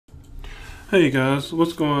Hey guys,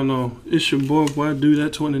 what's going on? It's your boy Do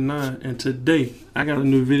That 29, and today I got a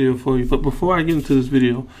new video for you. But before I get into this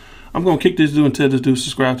video, I'm gonna kick this dude and tell this dude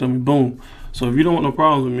subscribe to me. Boom. So if you don't want no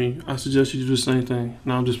problems with me, I suggest you do the same thing.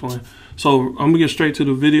 No, I'm just playing. So I'm gonna get straight to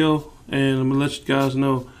the video, and I'm gonna let you guys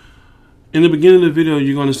know. In the beginning of the video,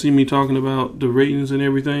 you're gonna see me talking about the ratings and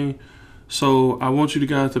everything. So I want you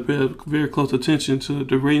guys to pay very close attention to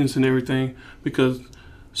the ratings and everything, because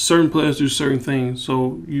certain players do certain things.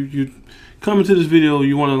 So you coming to this video,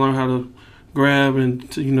 you want to learn how to grab and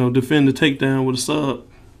defend the takedown with a sub.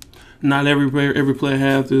 Not every player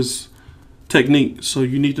has this technique, so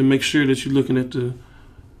you need to make sure that you're looking at the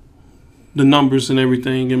numbers and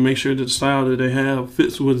everything, and make sure that the style that they have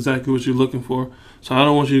fits with exactly what you're looking for. So I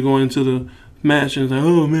don't want you to go into the match and say,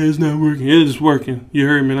 "Oh man, it's not working." It is working. You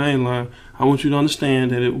heard me, and I ain't lying. I want you to understand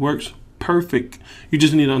that it works perfect. You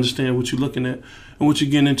just need to understand what you're looking at and what you're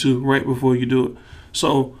getting into right before you do it.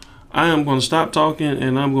 So I am going to stop talking,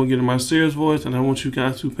 and I'm going to get in my serious voice, and I want you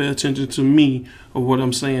guys to pay attention to me of what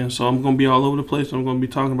I'm saying. So I'm going to be all over the place. I'm going to be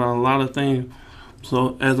talking about a lot of things.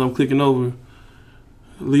 So as I'm clicking over,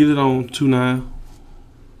 leave it on 2-9.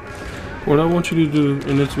 What I want you to do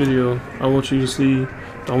in this video, I want you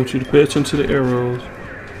to pay attention to the arrows,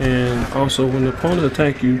 and also when the opponent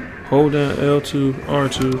attack you, hold down L2,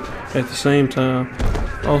 R2 at the same time.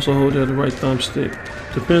 Also hold down the right thumbstick.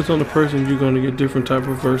 Depends on the person, you're going to get different type of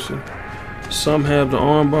reversal. Some have the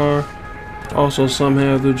arm bar, also some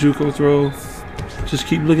have the Juco throw. Just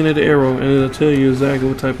keep looking at the arrow and it'll tell you exactly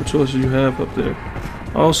what type of choices you have up there.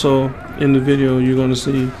 Also in the video, you're going to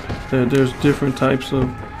see that there's different types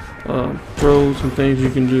of throws and things you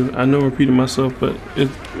can do. I know I'm repeating myself, but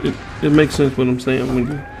it makes sense what I'm saying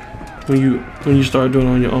when you start doing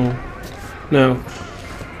it on your own. Now,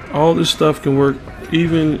 all this stuff can work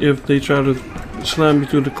even if they try to slam you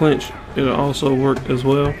through the clinch. It'll also work as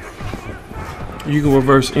well. You can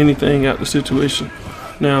reverse anything out the situation.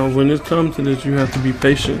 Now, when it comes to this, you have to be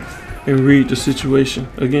patient and read the situation.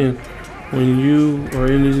 Again, when you are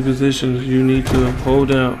in these positions, you need to hold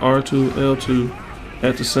down R2, L2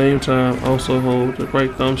 at the same time. Also hold the right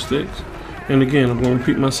thumbsticks. And again, I'm going to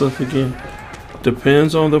repeat myself again.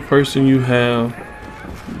 Depends on the person you have.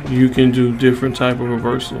 You can do different type of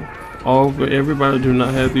reversal. Everybody do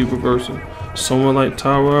not have the reversal. Someone like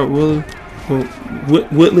Tyrod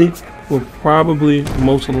Whitley will probably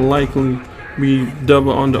most likely be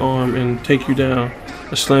double underarm and take you down,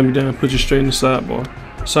 or slam you down, put you straight in the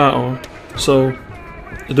sidearm. So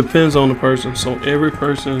it depends on the person. So every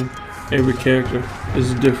person, every character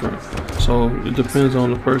is different. So it depends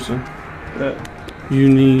on the person that you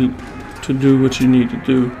need to do what you need to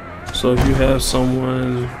do. So if you have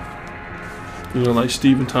someone, like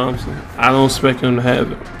Stephen Thompson, I don't expect them to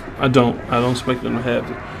have it. I don't expect them to have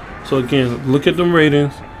it. So again, look at them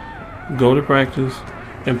ratings, go to practice,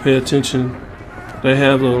 and pay attention. They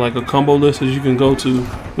have like a combo list that you can go to,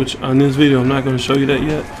 which on this video I'm not going to show you that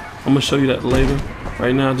yet. I'm going to show you that later.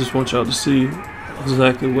 Right now I just want y'all to see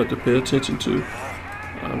exactly what to pay attention to,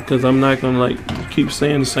 because I'm not going to keep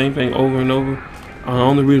saying the same thing over and over. The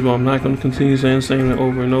only reason why I'm not going to continue saying the same thing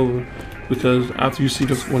over and over, because after you see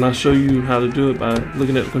when I show you how to do it by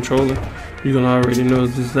looking at the controller, you're going to already know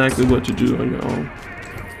exactly what to do on your own.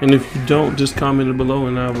 And if you don't, just comment it below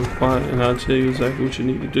and I'll reply and I'll tell you exactly what you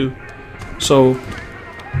need to do. So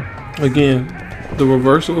again, the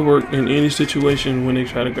reversal will work in any situation when they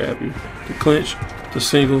try to grab you. The clinch, the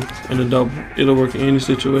single, and the double. It'll work in any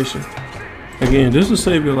situation. Again, this will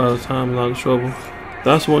save you a lot of time, a lot of trouble.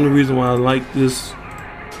 That's one of the reasons why I like this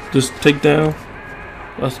takedown.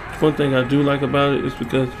 That's one thing I do like about it, is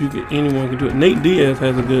because anyone can do it. Nate Diaz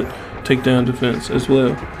has a good takedown defense as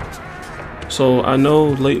well. So I know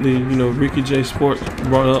lately, Ricky J Sports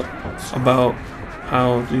brought up about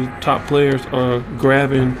how the top players are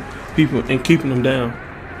grabbing people and keeping them down.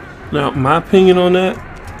 Now, my opinion on that,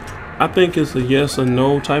 I think it's a yes or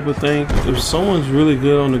no type of thing. If someone's really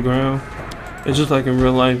good on the ground, it's just like in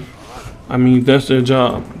real life. I mean, that's their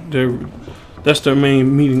job. That's their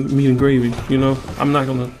main meat and gravy. I'm not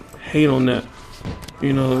gonna hate on that.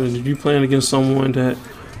 If you playing against someone that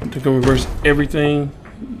can reverse everything,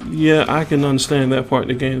 yeah, I can understand that part of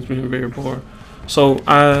the game is being very boring. So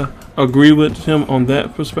I agree with him on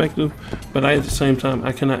that perspective, but at the same time,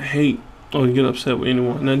 I cannot hate or get upset with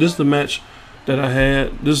anyone. Now, this is the match that I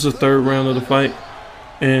had. This is the third round of the fight,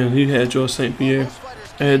 and he had George St. Pierre.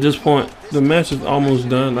 And at this point, the match is almost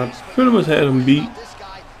done. I pretty much had him beat,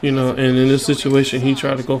 and in this situation, he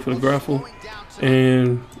tried to go for the grapple,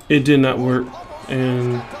 and it did not work.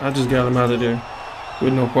 And I just got him out of there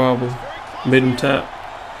with no problem. Made him tap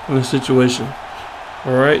in the situation.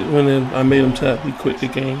 Right when I made him tap, he quit the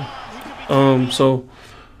game. So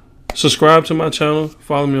subscribe to my channel.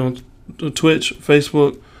 Follow me on Twitch,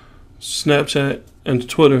 Facebook, Snapchat, and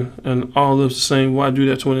Twitter, and all of the same. Why do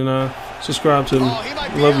that 29? Subscribe to me.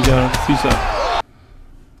 Love you guys. Peace out.